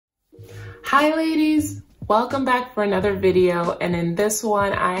Hi ladies, welcome back for another video, and in this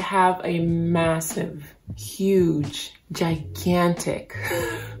one I have a massive, huge, gigantic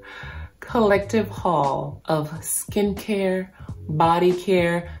collective haul of skincare, body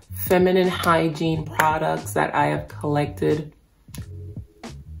care, feminine hygiene products that I have collected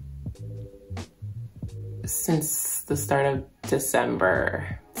since the start of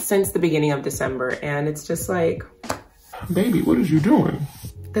December, since the beginning of December, and it's just like, baby, what is you doing?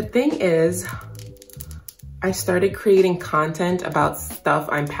 The thing is, I started creating content about stuff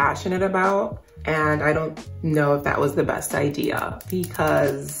I'm passionate about, and I don't know if that was the best idea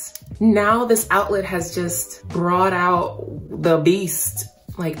because now this outlet has just brought out the beast.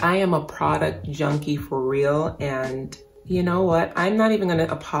 Like, I am a product junkie for real, and you know what? I'm not even gonna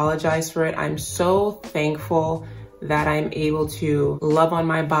apologize for it. I'm so thankful that I'm able to love on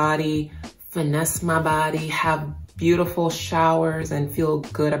my body, finesse my body, have beautiful showers, and feel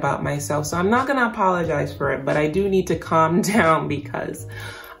good about myself. So I'm not gonna apologize for it, but I do need to calm down because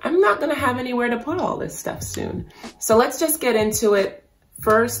I'm not gonna have anywhere to put all this stuff soon. So let's just get into it.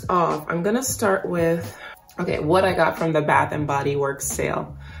 First off, I'm gonna start with, okay, what I got from the Bath & Body Works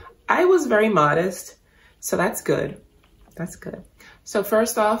sale. I was very modest, so that's good. That's good. So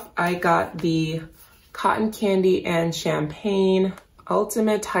first off, I got the Cotton Candy and Champagne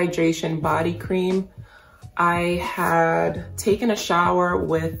Ultimate Hydration Body Cream. I had taken a shower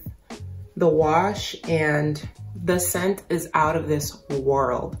with the wash and the scent is out of this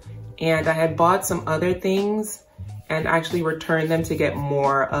world. And I had bought some other things and actually returned them to get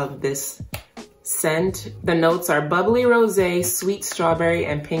more of this scent. The notes are bubbly rosé, sweet strawberry,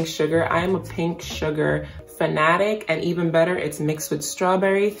 and pink sugar. I am a pink sugar fanatic, and even better, it's mixed with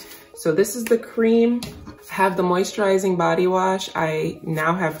strawberry. So this is the cream. I have the moisturizing body wash. I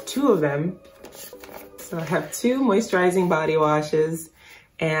now have two of them. So I have two moisturizing body washes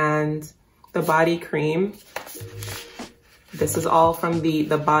and the body cream. This is all from the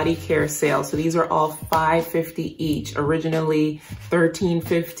body care sale. So these are all $5.50 each. Originally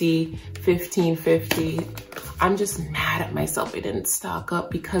 $13.50, $15.50. I'm just mad at myself I didn't stock up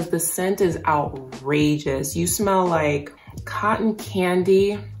because the scent is outrageous. You smell like cotton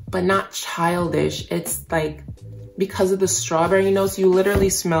candy, but not childish. It's like, because of the strawberry notes, you literally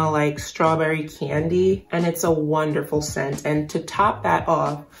smell like strawberry candy, and it's a wonderful scent. And to top that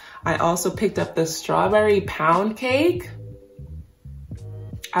off, I also picked up the strawberry pound cake.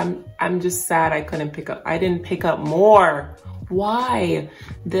 I'm just sad I didn't pick up more. Why?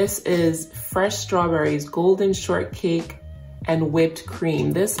 This is fresh strawberries, golden shortcake, and whipped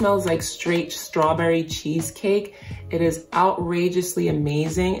cream. This smells like straight strawberry cheesecake. It is outrageously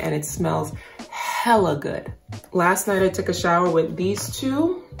amazing, and it smells hella good. Last night I took a shower with these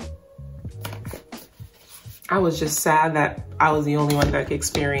two. I was just sad that I was the only one that could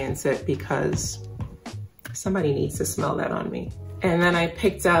experience it because somebody needs to smell that on me. And then I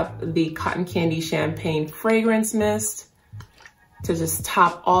picked up the Cotton Candy Champagne Fragrance Mist to just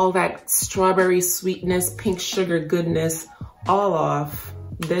top all that strawberry sweetness, pink sugar goodness all off.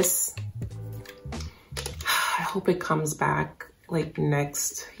 This, I hope it comes back like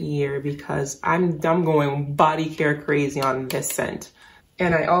next year because I'm going body care crazy on this scent.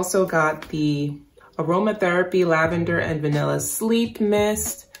 And I also got the Aromatherapy Lavender and Vanilla Sleep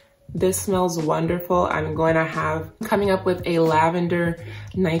Mist. This smells wonderful. I'm going to have coming up with a lavender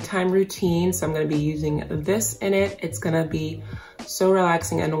nighttime routine. So I'm going to be using this in it. It's going to be so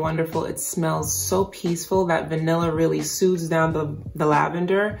relaxing and wonderful. It smells so peaceful. That vanilla really soothes down the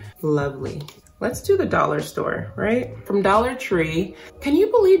lavender. Lovely. Let's do the dollar store, right? From Dollar Tree. Can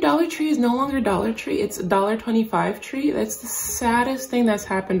you believe Dollar Tree is no longer Dollar Tree? It's a $1.25 tree. That's the saddest thing that's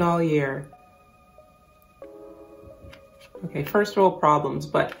happened all year. Okay, first world problems,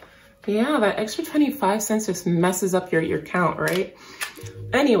 but yeah, that extra 25 cents just messes up your count, right?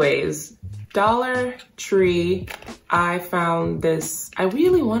 Anyways, Dollar Tree, I found this. I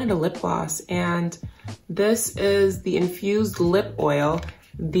really wanted a lip gloss, and this is the infused lip oil.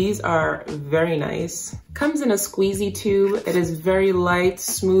 These are very nice. Comes in a squeezy tube. It is very light,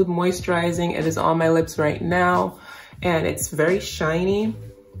 smooth, moisturizing. It is on my lips right now, and it's very shiny,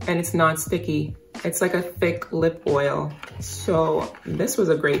 and it's not sticky. It's like a thick lip oil. So this was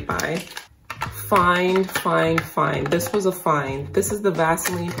a great buy. Find. This was a find. This is the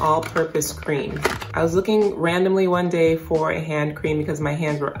Vaseline All-Purpose Cream. I was looking randomly one day for a hand cream because my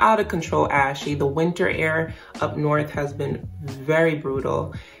hands were out of control ashy. The winter air up north has been very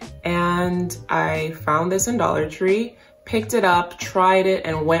brutal. And I found this in Dollar Tree, picked it up, tried it,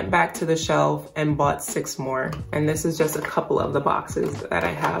 and went back to the shelf and bought 6 more. And this is just a couple of the boxes that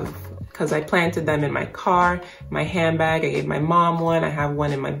I have because I planted them in my car, my handbag. I gave my mom one. I have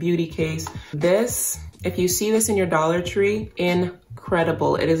one in my beauty case. This, if you see this in your Dollar Tree,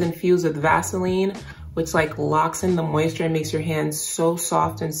 incredible. It is infused with Vaseline, which like locks in the moisture and makes your hands so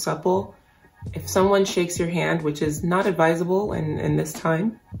soft and supple. If someone shakes your hand, which is not advisable in this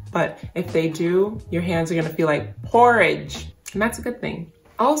time, but if they do, your hands are gonna feel like porridge, and that's a good thing.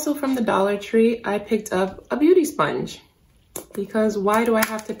 Also from the Dollar Tree, I picked up a beauty sponge because why do I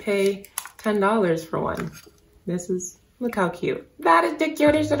have to pay $10 for one? Look how cute. That is the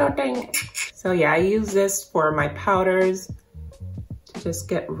cutest little thing. So yeah, I use this for my powders to just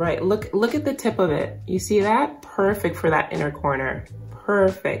get right. Look at the tip of it. You see that? Perfect for that inner corner.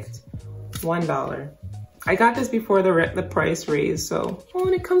 Perfect. $1. I got this before the price raise, so. Oh,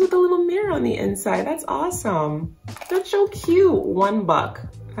 and it comes with a little mirror on the inside. That's awesome. That's so cute. $1.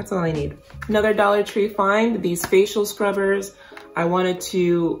 That's all I need. Another Dollar Tree find, these facial scrubbers. I've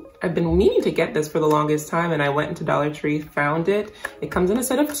been meaning to get this for the longest time, and I went into Dollar Tree, found it. It comes in a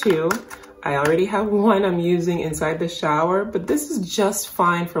set of 2. I already have one I'm using inside the shower, but this is just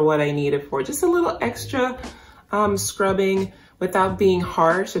fine for what I need it for. Just a little extra scrubbing without being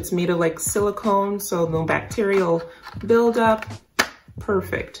harsh. It's made of like silicone, so no bacterial buildup.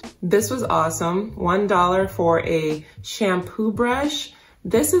 Perfect. This was awesome. $1 for a shampoo brush.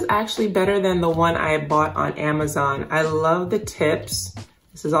 This is actually better than the one I bought on Amazon. I love the tips.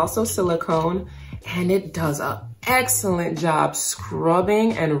 This is also silicone, and it does an excellent job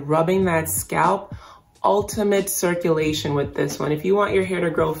scrubbing and rubbing that scalp. Ultimate circulation with this one. If you want your hair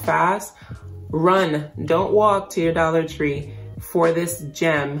to grow fast, run, don't walk to your Dollar Tree for this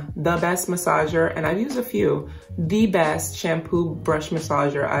gem, the best massager, and I've used a few, the best shampoo brush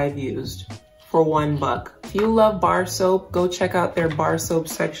massager I've used for $1. If you love bar soap, go check out their bar soap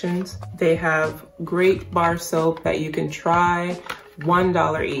sections. They have great bar soap that you can try,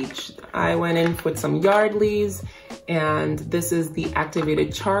 $1 each. I went in with some Yardleys, and this is the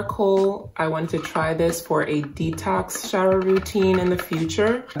activated charcoal. I wanted to try this for a detox shower routine in the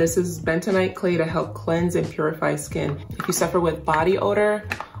future. This is bentonite clay to help cleanse and purify skin. If you suffer with body odor,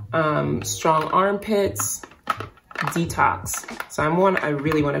 strong armpits, detox. So I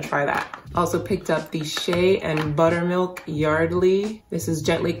really want to try that. Also picked up the Shea and Buttermilk Yardley. This is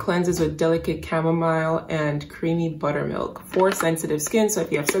gently cleanses with delicate chamomile and creamy buttermilk for sensitive skin. So if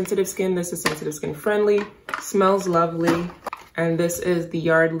you have sensitive skin, this is sensitive skin friendly. Smells lovely. And this is the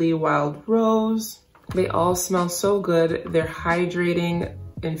Yardley Wild Rose. They all smell so good. They're hydrating,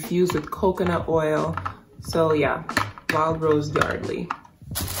 infused with coconut oil. So yeah, Wild Rose Yardley.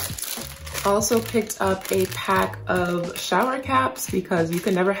 Also picked up a pack of shower caps because you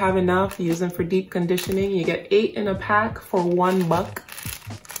can never have enough. Use them for deep conditioning. You get 8 in a pack for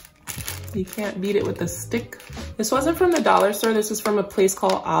 $1. You can't beat it with a stick. This wasn't from the dollar store. This is from a place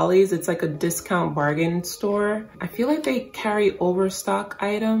called Ollie's. It's like a discount bargain store. I feel like they carry overstock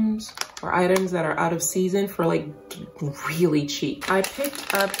items or items that are out of season for like really cheap. I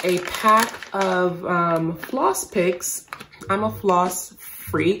picked up a pack of floss picks. I'm a floss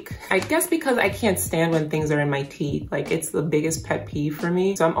freak. I guess because I can't stand when things are in my teeth. Like it's the biggest pet peeve for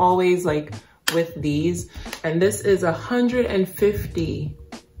me. So I'm always like with these. And this is 150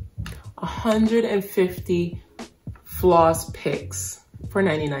 floss picks for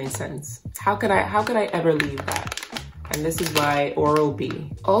 99 cents. How could I ever leave that? And this is by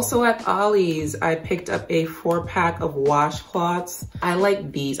Oral-B. Also at Ollie's, I picked up a 4-pack of washcloths. I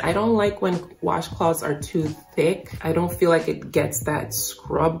like these. I don't like when washcloths are too thick. I don't feel like it gets that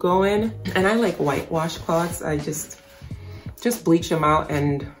scrub going. And I like white washcloths. I just bleach them out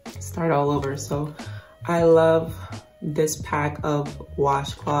and start all over. So I love this pack of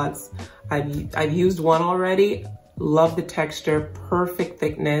washcloths. I've used one already. Love the texture, perfect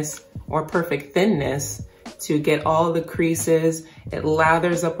thickness or perfect thinness to get all the creases. It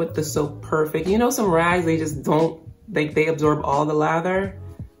lathers up with the soap perfect. You know, some rags, they just don't, they absorb all the lather.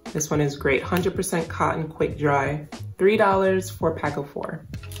 This one is great, 100% cotton, quick dry. $3 for a pack of 4.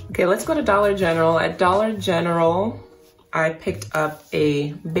 Okay, let's go to Dollar General. At Dollar General, I picked up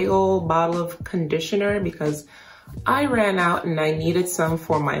a big old bottle of conditioner because I ran out and I needed some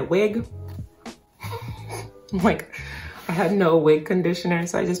for my wig. Like, I had no wig conditioner,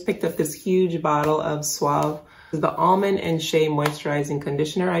 so I just picked up this huge bottle of Suave. The Almond and Shea Moisturizing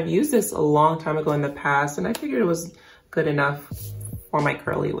Conditioner. I've used this a long time ago in the past, and I figured it was good enough for my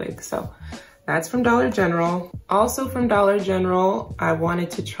curly wig. So that's from Dollar General. Also from Dollar General, I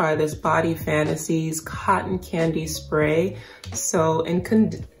wanted to try this Body Fantasies Cotton Candy Spray. So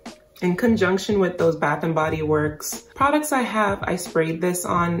in conjunction with those Bath & Body Works products I have. I sprayed this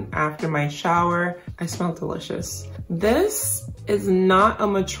on after my shower. I smell delicious. This is not a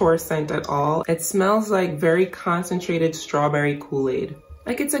mature scent at all. It smells like very concentrated strawberry Kool-Aid.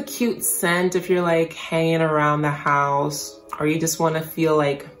 Like, it's a cute scent if you're like hanging around the house, or you just want to feel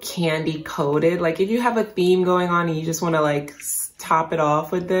like candy coated. Like if you have a theme going on and you just want to like top it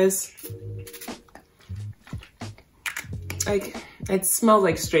off with this. Like, it smells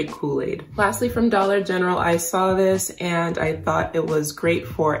like straight Kool-Aid. Lastly, from Dollar General, I saw this and I thought it was great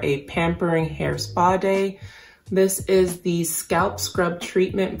for a pampering hair spa day. This is the scalp scrub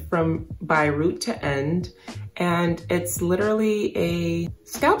treatment by root to end. And it's literally a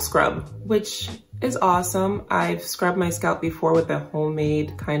scalp scrub, which is awesome. I've scrubbed my scalp before with a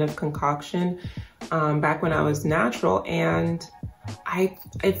homemade kind of concoction back when I was natural, and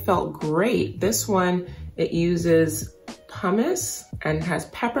it felt great. This one, it uses hummus and has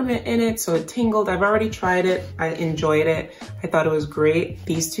peppermint in it, so it tingled. I've already tried it. I enjoyed it. I thought it was great.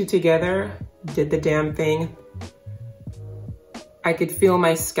 These two together did the damn thing. I could feel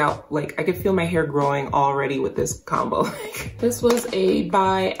my scalp, like I could feel my hair growing already with this combo. This was a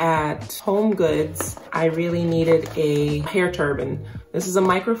buy at HomeGoods. I really needed a hair turban. This is a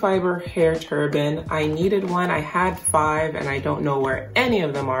microfiber hair turban. I needed one. I had 5 and I don't know where any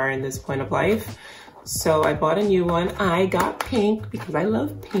of them are in this point of life. So I bought a new one. I got pink because I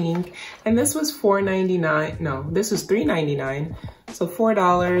love pink. And this was $4.99. No, this was $3.99. So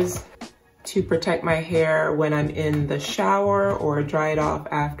 $4 to protect my hair when I'm in the shower or dry it off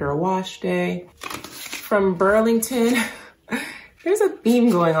after a wash day. From Burlington, there's a theme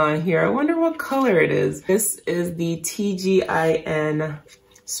going on here. I wonder what color it is. This is the TGIN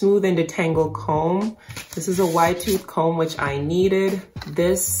Smooth and Detangle Comb. This is a wide tooth comb, which I needed.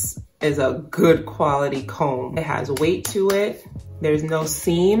 This is a good quality comb. It has weight to it. There's no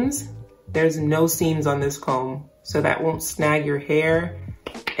seams. There's no seams on this comb, so that won't snag your hair.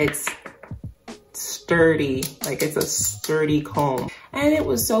 It's sturdy, like it's a sturdy comb. And it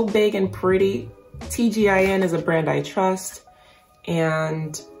was so big and pretty. TGIN is a brand I trust,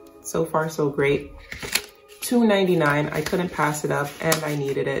 and so far so great. $2.99, I couldn't pass it up and I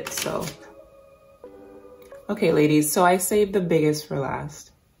needed it, so. Okay ladies, so I saved the biggest for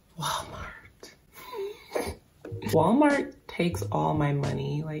last. Walmart. Walmart takes all my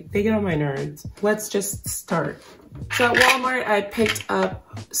money, like they get on my nerves. Let's just start. So at Walmart, I picked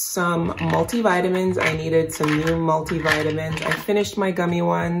up some multivitamins. I needed some new multivitamins. I finished my gummy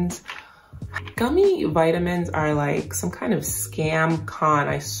ones. Gummy vitamins are like some kind of scam con,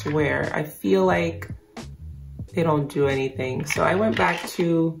 I swear. I feel like they don't do anything. So I went back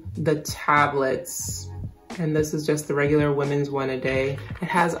to the tablets, and this is just the regular women's one a day. It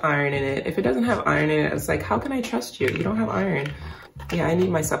has iron in it. If it doesn't have iron in it, it's like, how can I trust you? You don't have iron. Yeah, I need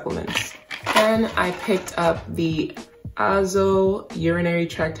my supplements. Then I picked up the Azo Urinary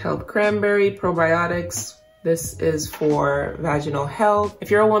Tract Health Cranberry Probiotics. This is for vaginal health. If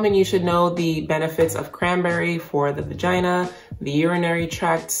you're a woman, you should know the benefits of cranberry for the vagina, the urinary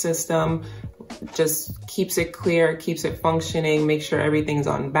tract system. Just keeps it clear, keeps it functioning, make sure everything's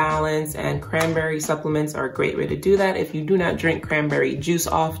on balance, and cranberry supplements are a great way to do that. If you do not drink cranberry juice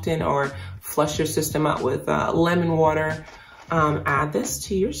often or flush your system out with lemon water, add this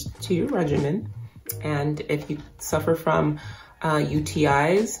to your regimen. And if you suffer from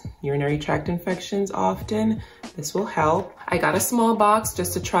UTIs, urinary tract infections often, this will help. I got a small box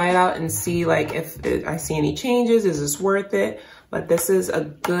just to try it out and see like if I see any changes, is this worth it? But this is a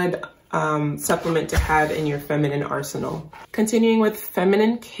good supplement to have in your feminine arsenal. Continuing with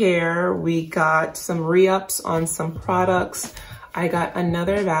feminine care, we got some re-ups on some products. I got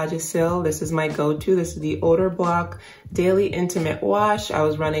another Vagisil. This is my go-to. This is the Odor Block Daily Intimate Wash. I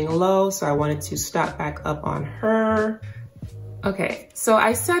was running low, so I wanted to stock back up on her. Okay, so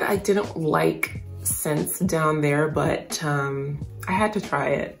I said I didn't like scents down there, but I had to try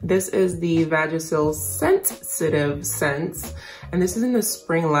it. This is the Vagisil Sensitive Scents, and this is in the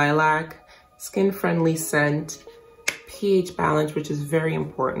Spring Lilac, skin-friendly scent, pH balance, which is very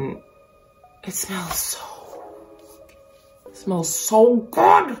important. It smells so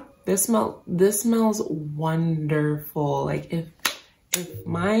good. This smells wonderful. Like if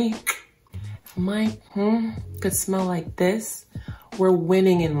my could smell like this, we're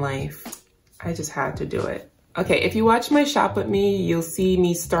winning in life. I just had to do it. Okay, if you watch my shop with me, you'll see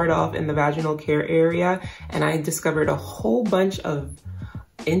me start off in the vaginal care area, and I discovered a whole bunch of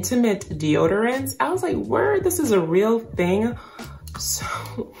intimate deodorants. I was like, word, this is a real thing.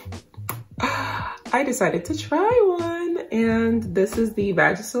 So I decided to try one, and this is the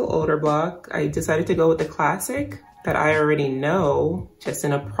Vagisil Odor Block. I decided to go with the classic. that I already know, just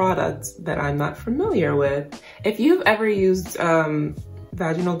in a product that I'm not familiar with. If you've ever used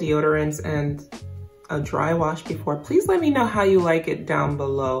vaginal deodorants and a dry wash before, please let me know how you like it down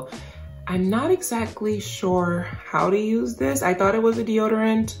below. I'm not exactly sure how to use this. I thought it was a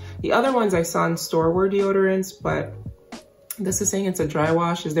deodorant. The other ones I saw in store were deodorants, but this is saying it's a dry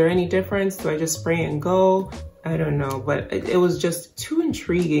wash. Is there any difference? Do I just spray and go? I don't know, but it was just too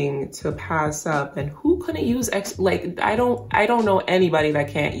intriguing to pass up. And who couldn't use I don't know anybody that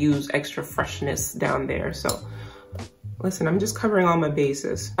can't use extra freshness down there. So listen, I'm just covering all my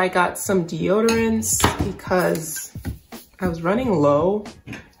bases. I got some deodorants because I was running low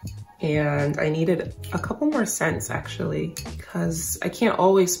and I needed a couple more scents actually, because I can't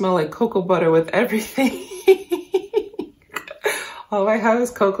always smell like cocoa butter with everything. All I have is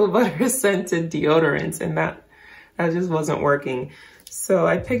cocoa butter scented deodorants, and that just wasn't working. So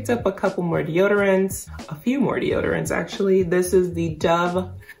I picked up a couple more deodorants, a few more deodorants actually. This is the Dove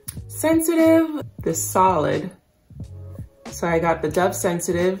Sensitive, the solid. So I got the Dove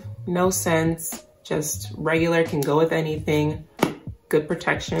Sensitive, no scents, just regular, can go with anything. Good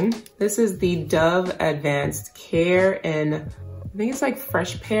protection. This is the Dove Advanced Care, and I think it's like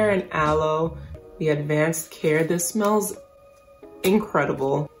fresh pear and aloe. The Advanced Care. This smells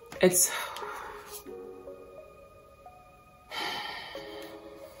incredible. It's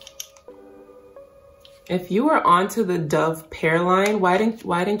if you were onto the Dove pear line, why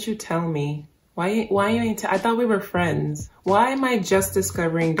didn't you tell me? Why you ain't I thought we were friends. Why am I just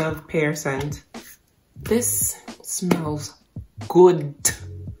discovering Dove pear scent? This smells good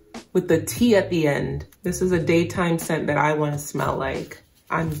with the T at the end. This is a daytime scent that I want to smell like.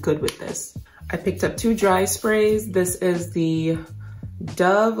 I'm good with this. I picked up 2 dry sprays. This is the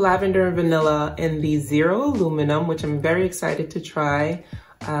Dove Lavender and Vanilla in the Zero Aluminum, which I'm very excited to try.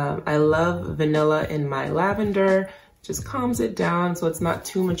 I love vanilla in my lavender. Just calms it down so it's not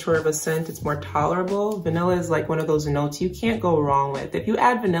too mature of a scent. It's more tolerable. Vanilla is like one of those notes you can't go wrong with. If you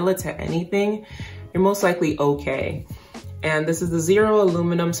add vanilla to anything, you're most likely okay. And this is the Zero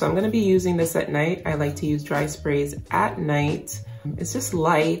Aluminum, so I'm gonna be using this at night. I like to use dry sprays at night. It's just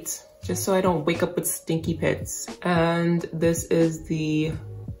light, just so I don't wake up with stinky pits. And this is the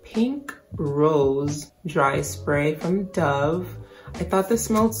Pink Rose dry spray from Dove. I thought this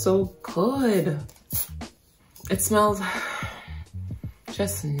smelled so good. It smells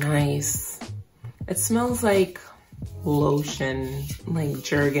just nice. It smells like lotion, like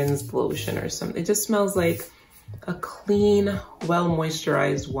Jergens lotion or something. It just smells like a clean,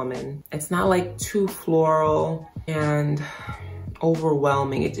 well-moisturized woman. It's not like too floral and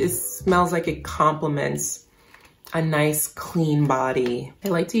overwhelming. It just smells like it complements a nice, clean body. I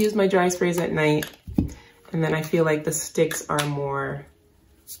like to use my dry sprays at night, and then I feel like the sticks are more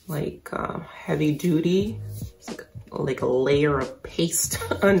like heavy duty. It's like a layer of paste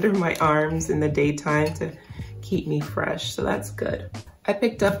under my arms in the daytime to keep me fresh, so that's good. I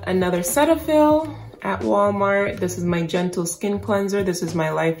picked up another Cetaphil at Walmart. This is my Gentle Skin Cleanser. This is my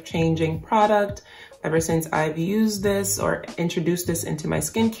life-changing product. Ever since I've used this or introduced this into my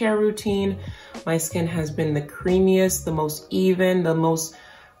skincare routine, my skin has been the creamiest, the most even,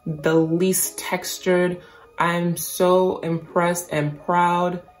 the least textured. I'm so impressed and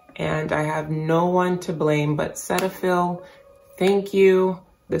proud, and I have no one to blame but Cetaphil. Thank you.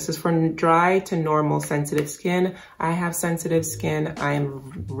 This is for dry to normal sensitive skin. I have sensitive skin. I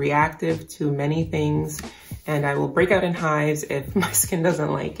am reactive to many things, and I will break out in hives if my skin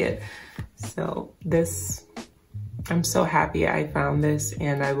doesn't like it. So this, I'm so happy I found this,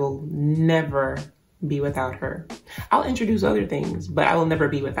 and I will never be without her. I'll introduce other things, but I will never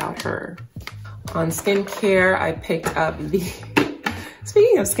be without her. On skincare, I picked up the,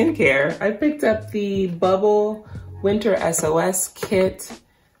 speaking of skincare, I picked up the Bubble Winter SOS Kit.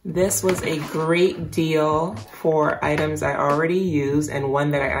 This was a great deal for items I already use and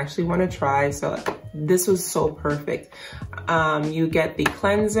one that I actually want to try. So this was so perfect. You get the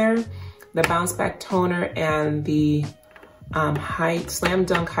cleanser, the bounce back toner, and the Slam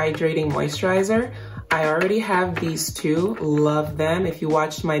Dunk Hydrating Moisturizer. I already have these two, love them. If you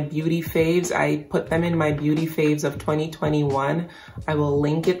watched my beauty faves, I put them in my beauty faves of 2021. I will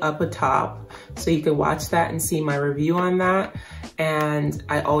link it up atop so you can watch that and see my review on that. And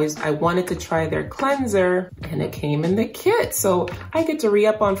I wanted to try their cleanser, and it came in the kit. So I get to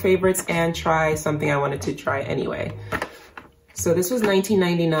re-up on favorites and try something I wanted to try anyway. So this was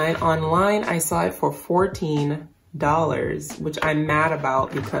 $19.99. Online, I saw it for $14, which I'm mad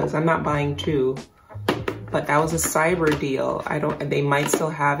about because I'm not buying two. But that was a cyber deal. They might still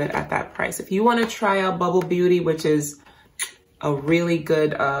have it at that price. If you want to try out Bubble Beauty, which is a really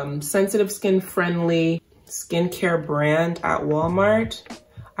good sensitive skin friendly skincare brand at Walmart.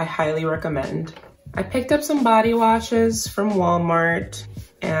 I highly recommend. I picked up some body washes from Walmart,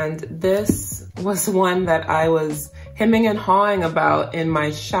 and this was one that I was hemming and hawing about in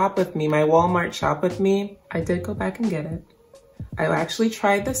my shop with me, my Walmart shop with me. I did go back and get it. I actually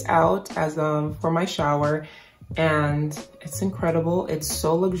tried this out as for my shower, and it's incredible. It's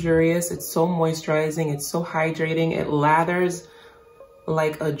so luxurious, it's so moisturizing, it's so hydrating, it lathers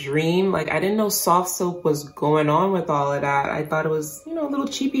like a dream. Like, I didn't know soft soap was going on with all of that. I thought it was, you know, a little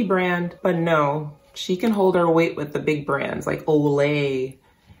cheapy brand, but no, she can hold her weight with the big brands like Olay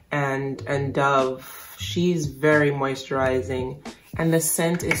and Dove. She's very moisturizing, and the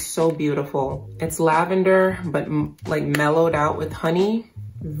scent is so beautiful. It's lavender, but like mellowed out with honey.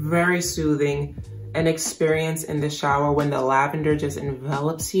 Very soothing. An experience in the shower when the lavender just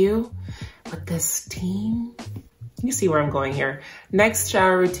envelops you. But the steam, you see where I'm going here. Next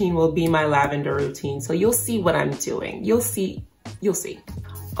shower routine will be my lavender routine. So you'll see what I'm doing. You'll see.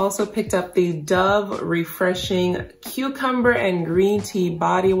 Also picked up the Dove Refreshing Cucumber and Green Tea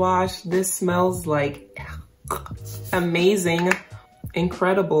Body Wash. This smells like amazing,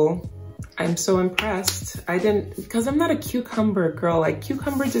 incredible. I'm so impressed. Because I'm not a cucumber girl. Like,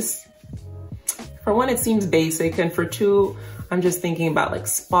 cucumber just, for one, it seems basic, and for two, I'm just thinking about like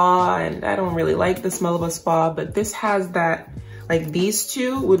spa, and I don't really like the smell of a spa, but this has that, like these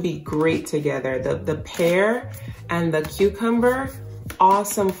two would be great together. The pear and the cucumber,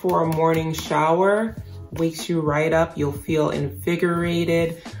 awesome for a morning shower. Wakes you right up. You'll feel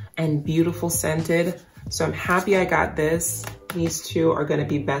invigorated and beautiful scented. So I'm happy I got this. These two are gonna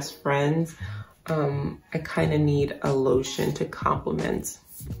be best friends. I kind of need a lotion to complement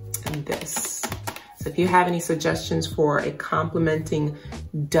this. So if you have any suggestions for a complementing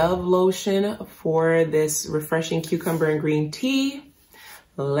Dove lotion for this refreshing cucumber and green tea,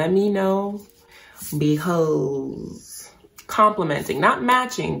 let me know, because complementing, not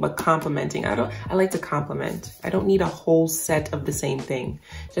matching, but complementing. I like to complement. I don't need a whole set of the same thing.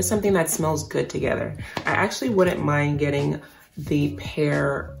 Just something that smells good together. I actually wouldn't mind getting the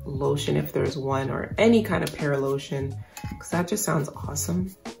pear lotion if there's one, or any kind of pear lotion, because that just sounds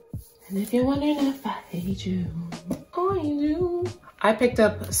awesome. And if you're wondering if I hate you, I do. I picked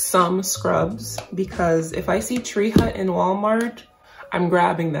up some scrubs because if I see Tree Hut in Walmart, I'm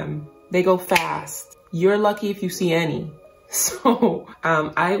grabbing them. They go fast. You're lucky if you see any. So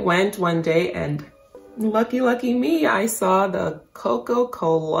I went one day, and lucky me, I saw the Coca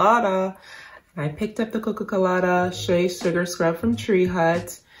Colada. I picked up the Coca Colada Shea Sugar Scrub from Tree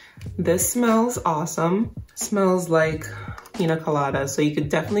Hut. This smells awesome. Smells like pina colada. So you could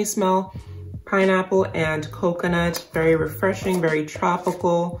definitely smell pineapple and coconut. Very refreshing, very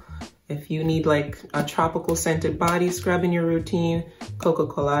tropical. If you need like a tropical scented body scrub in your routine, Coca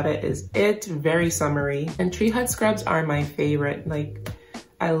Colada is it. Very summery. And Tree Hut scrubs are my favorite. Like,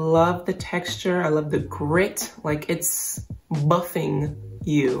 I love the texture. I love the grit. Like, it's buffing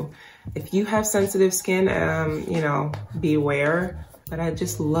you. If you have sensitive skin, you know, beware. But I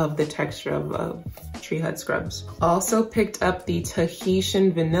just love the texture of Tree Hut scrubs. Also picked up the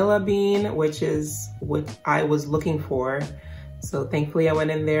Tahitian Vanilla Bean, which is what I was looking for. So thankfully I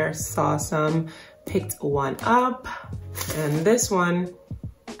went in there, saw some, picked one up. And this one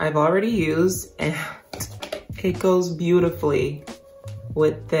I've already used, and it goes beautifully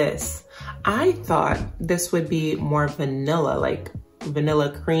with this. I thought this would be more vanilla, like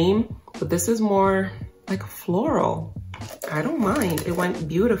vanilla cream, but this is more like floral. I don't mind. It went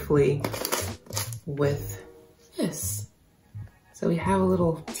beautifully with this. So we have a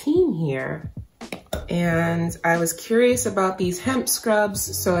little team here. And I was curious about these hemp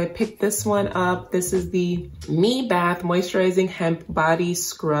scrubs, so I picked this one up. This is the Me Bath Moisturizing Hemp Body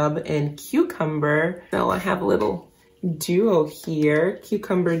Scrub in Cucumber. Now I have a little duo here,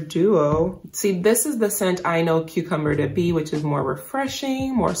 Cucumber Duo. See, this is the scent I know cucumber to be, which is more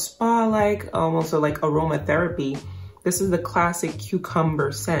refreshing, more spa-like, almost like aromatherapy. This is the classic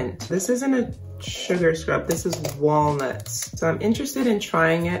cucumber scent. This isn't a sugar scrub, this is walnuts. So I'm interested in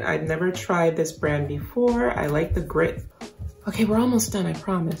trying it. I've never tried this brand before. I like the grit. Okay, we're almost done, I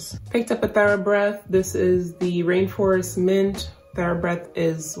promise. Picked up a TheraBreath. This is the Rainforest Mint. TheraBreath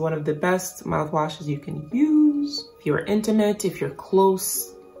is one of the best mouthwashes you can use. If you're intimate, if you're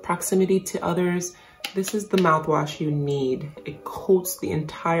close proximity to others, this is the mouthwash you need. It coats the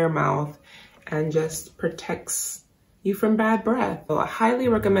entire mouth and just protects you from bad breath. So I highly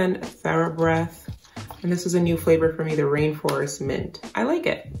recommend TheraBreath. And this is a new flavor for me, the Rainforest Mint. I like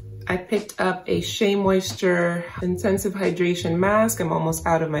it. I picked up a Shea Moisture Intensive Hydration Mask. I'm almost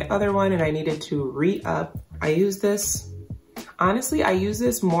out of my other one and I needed to re-up. I use this Honestly, I use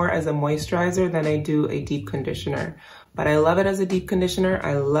this more as a moisturizer than I do a deep conditioner. But I love it as a deep conditioner.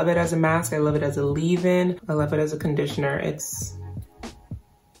 I love it as a mask. I love it as a leave-in. I love it as a conditioner.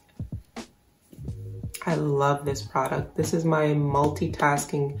 I love this product. This is my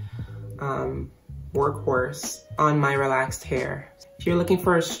multitasking workhorse on my relaxed hair. If you're looking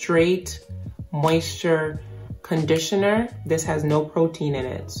for a straight moisture conditioner, this has no protein in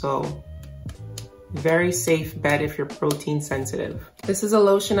it. So very safe bet if you're protein sensitive. This is a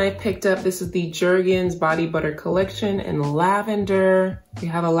lotion I picked up. This is the Jergens Body Butter Collection in lavender. We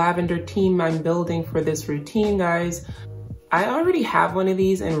have a lavender team I'm building for this routine, guys. I already have one of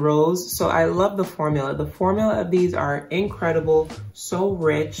these in rose, so I love the formula. The formula of these are incredible, so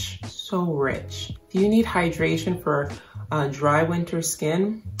rich, so rich. If you need hydration for dry winter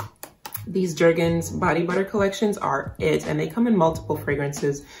skin, these Jergens Body Butter Collections are it, and they come in multiple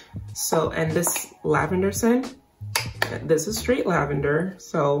fragrances. So, and this lavender scent, this is straight lavender,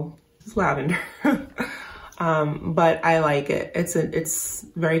 so it's lavender. But I like it. It's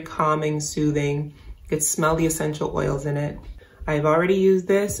very calming, soothing. You could smell the essential oils in it. I've already used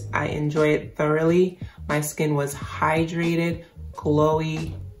this. I enjoy it thoroughly. My skin was hydrated,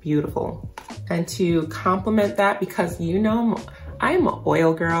 glowy, beautiful. And to complement that, because you know, I'm an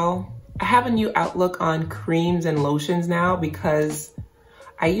oil girl. I have a new outlook on creams and lotions now, because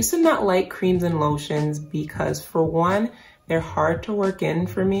I used to not like creams and lotions because, for one, they're hard to work in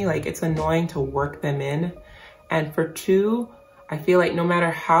for me. Like, it's annoying to work them in. And for two, I feel like no matter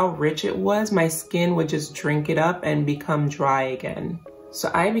how rich it was, my skin would just drink it up and become dry again.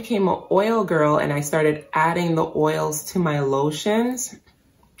 So I became an oil girl, and I started adding the oils to my lotions.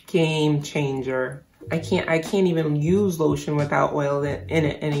 Game changer. I can't even use lotion without oil in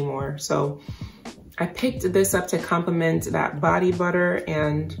it anymore. So I picked this up to complement that body butter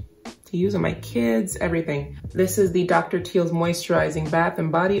and to use on my kids, everything. This is the Dr. Teal's Moisturizing Bath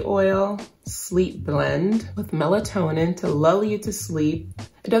and Body Oil Sleep Blend with melatonin to lull you to sleep.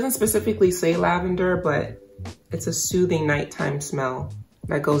 It doesn't specifically say lavender, but it's a soothing nighttime smell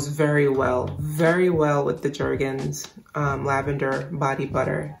that goes very well with the Jergens lavender body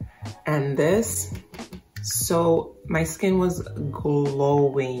butter. And this, so my skin was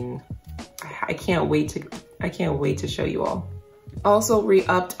glowing. I can't wait to show you all. Also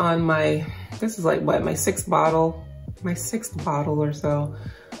re-upped on my, this is like what, my sixth bottle or so.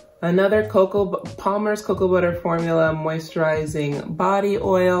 Another Palmer's Cocoa Butter Formula Moisturizing Body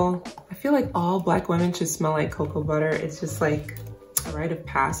Oil. I feel like all Black women should smell like cocoa butter. It's just like a rite of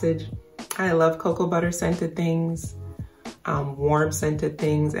passage. I love cocoa butter scented things, warm scented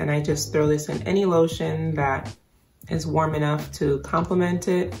things, and I just throw this in any lotion that is warm enough to complement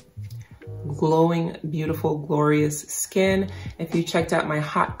it. Glowing, beautiful, glorious skin. If you checked out my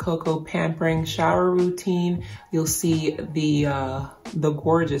hot cocoa pampering shower routine, you'll see the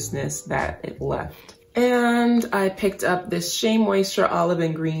gorgeousness that it left. And I picked up this Shea Moisture Olive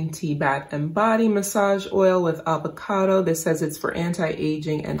and Green Tea Bath and Body Massage Oil with avocado. This says it's for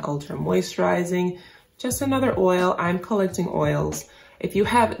anti-aging and ultra moisturizing. Just another oil. I'm collecting oils. If you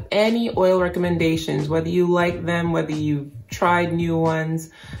have any oil recommendations, whether you like them, whether you tried new ones,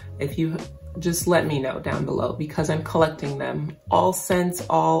 if you just let me know down below, because I'm collecting them. All scents,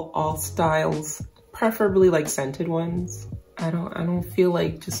 all styles, preferably like scented ones. I don't feel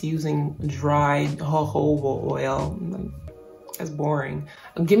like just using dry jojoba oil. That's boring.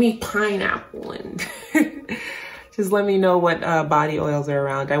 Give me pineapple and just let me know what body oils are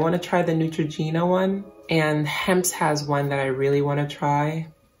around. I want to try the Neutrogena one, and Hemp's has one that I really want to try.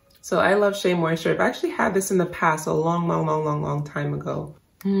 So I love Shea Moisture. I've actually had this in the past, a long time ago.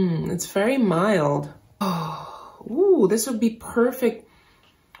 It's very mild. Oh, ooh, this would be perfect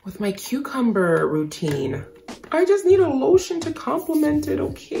with my cucumber routine. I just need a lotion to complement it,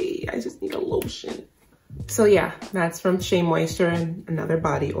 okay? I just need a lotion. So yeah, that's from Shea Moisture and another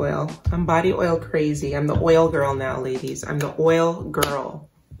body oil. I'm body oil crazy. I'm the oil girl now, ladies. I'm the oil girl.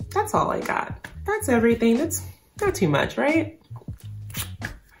 That's all I got. That's everything. That's not too much, right?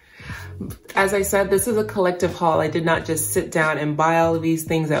 As I said, this is a collective haul. I did not just sit down and buy all of these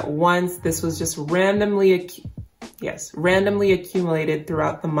things at once. This was just randomly accumulated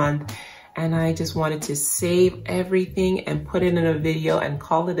throughout the month. And I just wanted to save everything and put it in a video and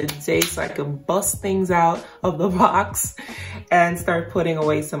call it a day so I can bust things out of the box and start putting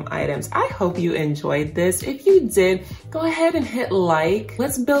away some items. I hope you enjoyed this. If you did, go ahead and hit like.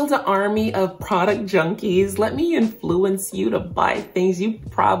 Let's build an army of product junkies. Let me influence you to buy things you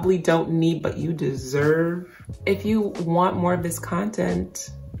probably don't need, but you deserve. If you want more of this content,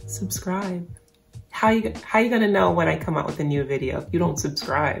 subscribe. How you gonna know when I come out with a new video if you don't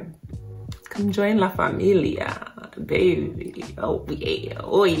subscribe? Come join La Familia. baby. Oh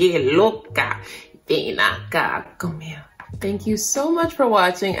yeah, loca. Ven acá, come here. Thank you so much for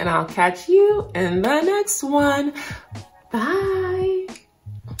watching, and I'll catch you in the next one. Bye.